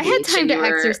Miami. But I had time to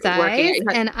exercise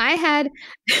and I had.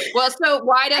 Well, so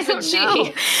why doesn't she?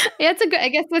 I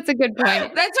guess that's a good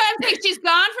point. That's why I'm saying she's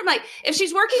gone from if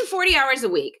she's working 40 hours a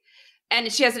week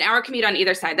and she has an hour commute on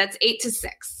either side, that's 8 to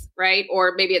 6, right?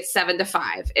 Or maybe it's 7 to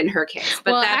 5 in her case.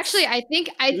 But well, actually, I think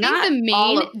the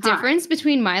main difference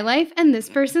between my life and this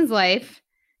person's life,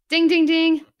 ding, ding,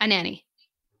 ding, a nanny.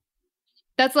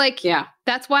 That's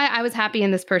that's why I was happy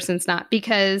and this person's not,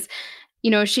 because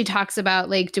she talks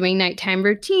about doing nighttime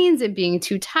routines and being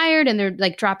too tired and they're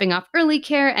dropping off early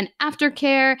care and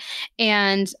aftercare.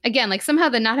 And again, somehow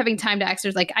the not having time to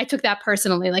exercise, I took that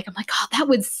personally. I'm like, oh, that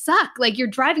would suck. You're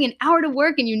driving an hour to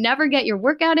work and you never get your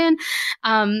workout in.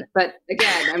 But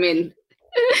again,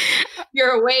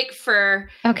 you're awake for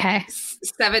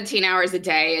 17 hours a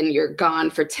day and you're gone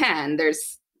for 10.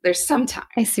 There's some time.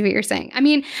 I see what you're saying.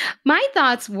 My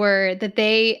thoughts were that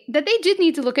they did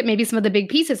need to look at maybe some of the big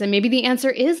pieces, and maybe the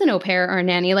answer is an au pair or a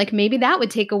nanny. Maybe that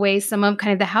would take away some of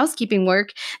kind of the housekeeping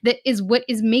work that is what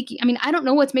is making, I don't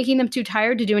know what's making them too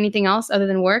tired to do anything else other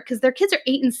than work, because their kids are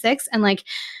 8 and 6 and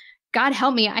God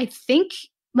help me, I think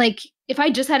if I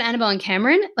just had Annabelle and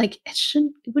Cameron, it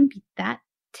wouldn't be that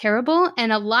terrible.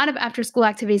 And a lot of after school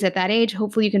activities at that age,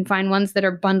 hopefully you can find ones that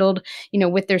are bundled,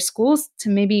 with their schools to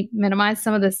maybe minimize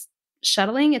some of this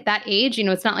shuttling at that age.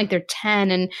 It's not like they're 10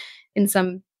 and in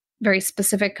some very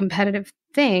specific competitive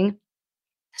thing.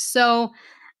 So,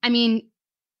 the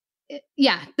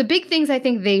big things I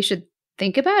think they should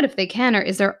think about if they can,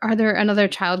 or are there another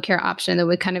childcare option that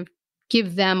would kind of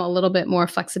give them a little bit more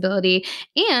flexibility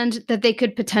and that they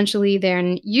could potentially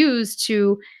then use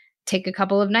to take a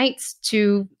couple of nights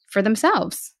for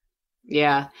themselves.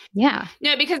 Yeah. Yeah.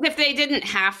 No, because if they didn't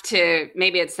have to,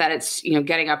 maybe it's that it's,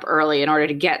 getting up early in order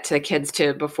to get to the kids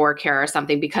to before care or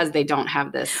something, because they don't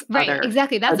have this. Right.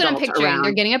 Exactly. That's what I'm picturing. Around.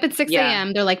 They're getting up at 6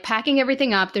 a.m. They're packing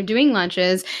everything up. They're doing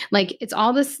lunches. It's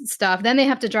all this stuff. Then they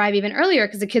have to drive even earlier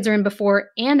because the kids are in before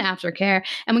and after care.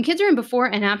 And when kids are in before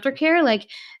and after care,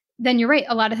 then you're right.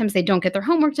 A lot of times they don't get their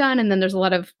homework done. And then there's a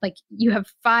lot of you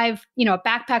have 5, a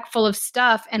backpack full of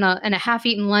stuff and a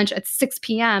half-eaten lunch at 6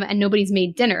 p.m. and nobody's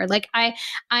made dinner.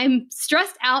 I'm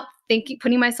stressed out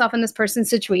putting myself in this person's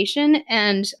situation.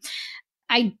 And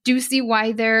I do see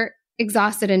why they're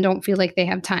exhausted and don't feel like they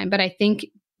have time. But I think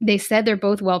they said they're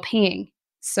both well-paying.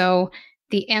 So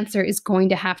the answer is going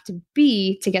to have to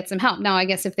be to get some help. Now, I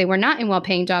guess if they were not in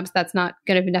well-paying jobs, that's not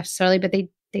going to be necessarily, but they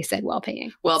said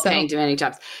well-paying. Well-paying demanding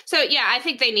jobs. So yeah, I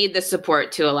think they need the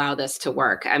support to allow this to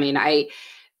work. I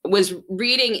was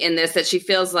reading in this that she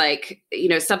feels like,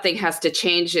 something has to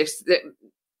change.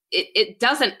 It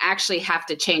doesn't actually have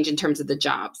to change in terms of the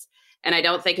jobs. And I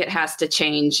don't think it has to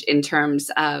change in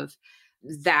terms of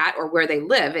that or where they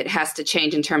live. It has to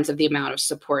change in terms of the amount of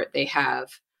support they have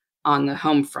on the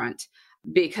home front.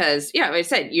 Because, like I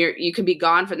said, you can be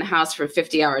gone from the house for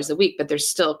 50 hours a week, but there's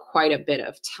still quite a bit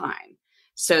of time.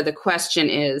 So the question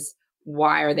is,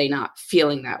 why are they not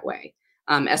feeling that way?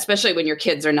 Especially when your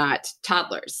kids are not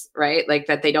toddlers, right? Like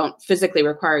that they don't physically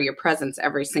require your presence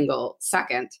every single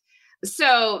second.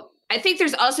 So I think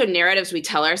there's also narratives we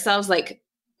tell ourselves, like,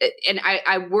 and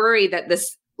I worry that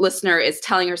this listener is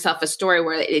telling herself a story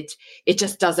where it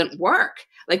just doesn't work.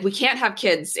 Like we can't have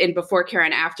kids in before care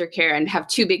and after care and have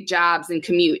two big jobs and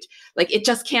commute. Like it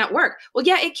just can't work. Well,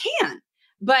 yeah, it can,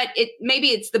 but maybe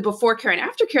it's the before care and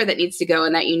after care that needs to go,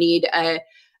 and that you need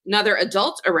another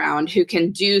adult around who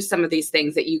can do some of these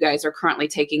things that you guys are currently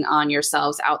taking on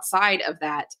yourselves outside of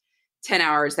that 10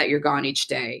 hours that you're gone each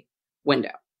day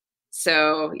window.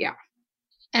 So, yeah.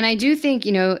 And I do think,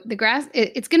 the grass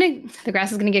is going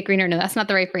to get greener. No, that's not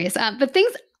the right phrase. But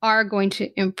things are going to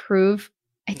improve,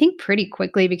 I think, pretty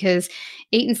quickly, because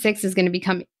 8 and 6 is going to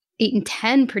become 8 and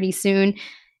 10 pretty soon.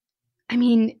 I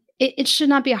mean, it should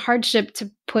not be a hardship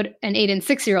to put an 8 and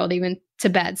 6-year-old even to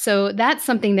bed. So that's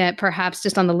something that perhaps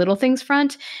just on the little things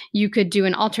front, you could do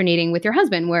an alternating with your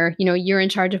husband where, you're in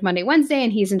charge of Monday, Wednesday,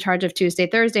 and he's in charge of Tuesday,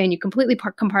 Thursday, and you completely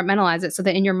compartmentalize it so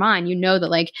that in your mind, that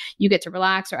like you get to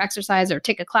relax or exercise or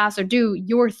take a class or do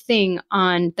your thing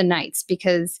on the nights.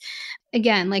 Because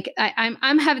again, like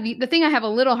I'm having the thing I have a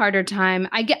little harder time.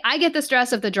 I get the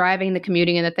stress of the driving, the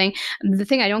commuting, and the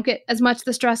thing I don't get as much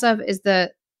the stress of is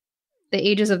the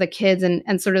ages of the kids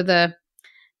and sort of the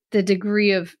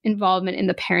degree of involvement in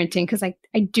the parenting. Cause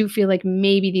I do feel like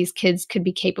maybe these kids could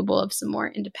be capable of some more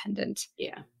independent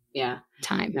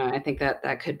time. No, I think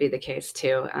that could be the case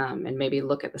too. And maybe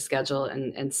look at the schedule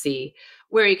and see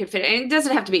where you could fit. And it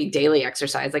doesn't have to be daily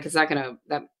exercise. Like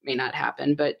that may not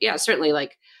happen, but yeah, certainly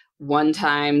like one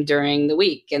time during the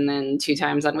week and then 2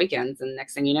 times on weekends. And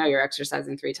next thing you know, you're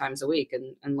exercising 3 times a week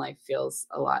and life feels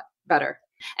a lot better.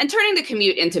 And turning the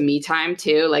commute into me time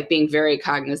too, like being very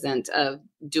cognizant of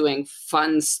doing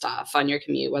fun stuff on your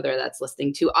commute, whether that's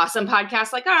listening to awesome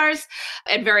podcasts like ours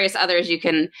and various others you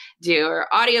can do, or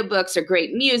audiobooks or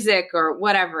great music or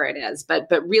whatever it is, but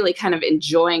really kind of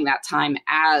enjoying that time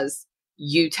as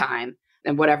you time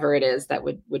and whatever it is that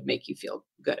would make you feel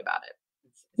good about it.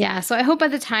 Yeah. So I hope by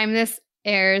the time this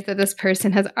airs that this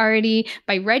person has already,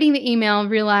 by writing the email,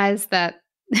 realized that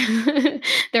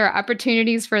there are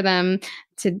opportunities for them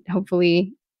to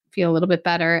hopefully feel a little bit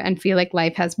better and feel like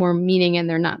life has more meaning and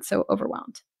they're not so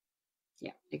overwhelmed.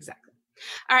 Yeah, exactly.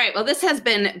 All right. Well, this has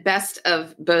been Best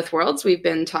of Both Worlds. We've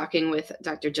been talking with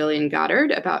Dr. Gillian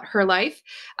Goddard about her life,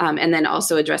 and then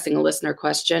also addressing a listener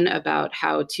question about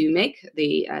how to make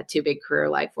the 2 big career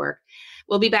life work.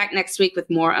 We'll be back next week with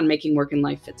more on making work and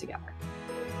life fit together.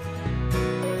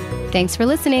 Thanks for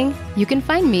listening. You can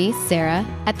find me, Sarah,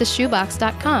 at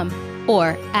theshoebox.com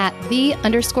or at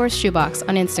 @the_shoebox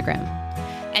on Instagram.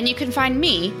 And you can find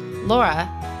me, Laura,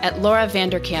 at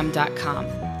lauravanderkam.com.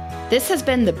 This has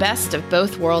been the Best of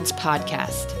Both Worlds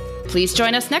podcast. Please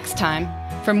join us next time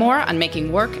for more on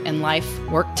making work and life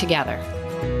work together.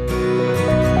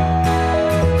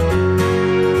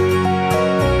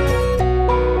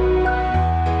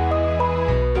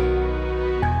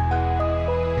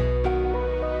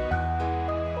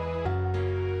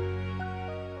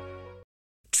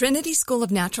 Trinity School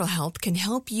of Natural Health can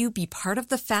help you be part of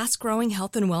the fast-growing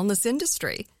health and wellness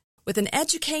industry. With an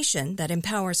education that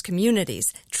empowers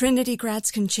communities, Trinity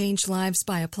grads can change lives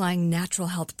by applying natural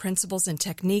health principles and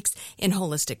techniques in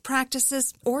holistic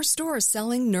practices or stores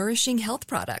selling nourishing health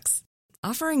products.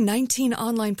 Offering 19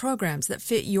 online programs that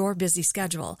fit your busy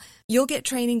schedule, you'll get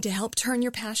training to help turn your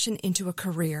passion into a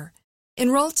career.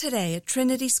 Enroll today at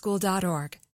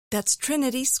trinityschool.org. That's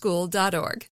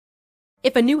trinityschool.org.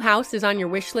 If a new house is on your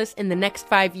wish list in the next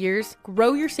 5 years,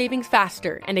 grow your savings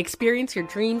faster and experience your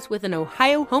dreams with an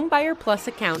Ohio Homebuyer Plus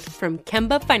account from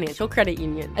Kemba Financial Credit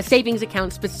Union. A savings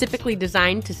account specifically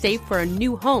designed to save for a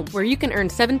new home where you can earn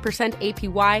 7%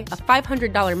 APY, a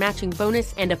 $500 matching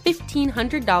bonus, and a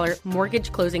 $1,500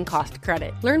 mortgage closing cost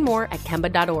credit. Learn more at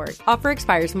Kemba.org. Offer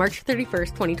expires March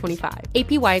 31st, 2025.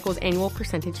 APY equals annual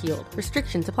percentage yield.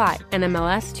 Restrictions apply.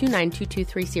 NMLS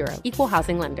 292230. Equal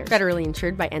housing lender. Federally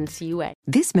insured by NCUA.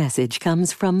 This message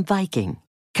comes from Viking,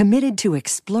 committed to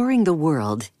exploring the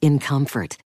world in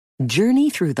comfort. Journey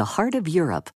through the heart of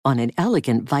Europe on an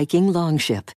elegant Viking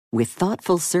longship with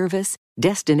thoughtful service,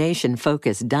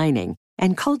 destination-focused dining,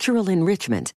 and cultural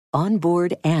enrichment on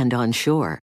board and on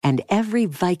shore. And every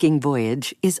Viking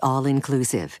voyage is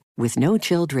all-inclusive, with no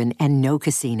children and no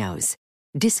casinos.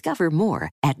 Discover more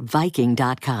at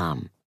Viking.com.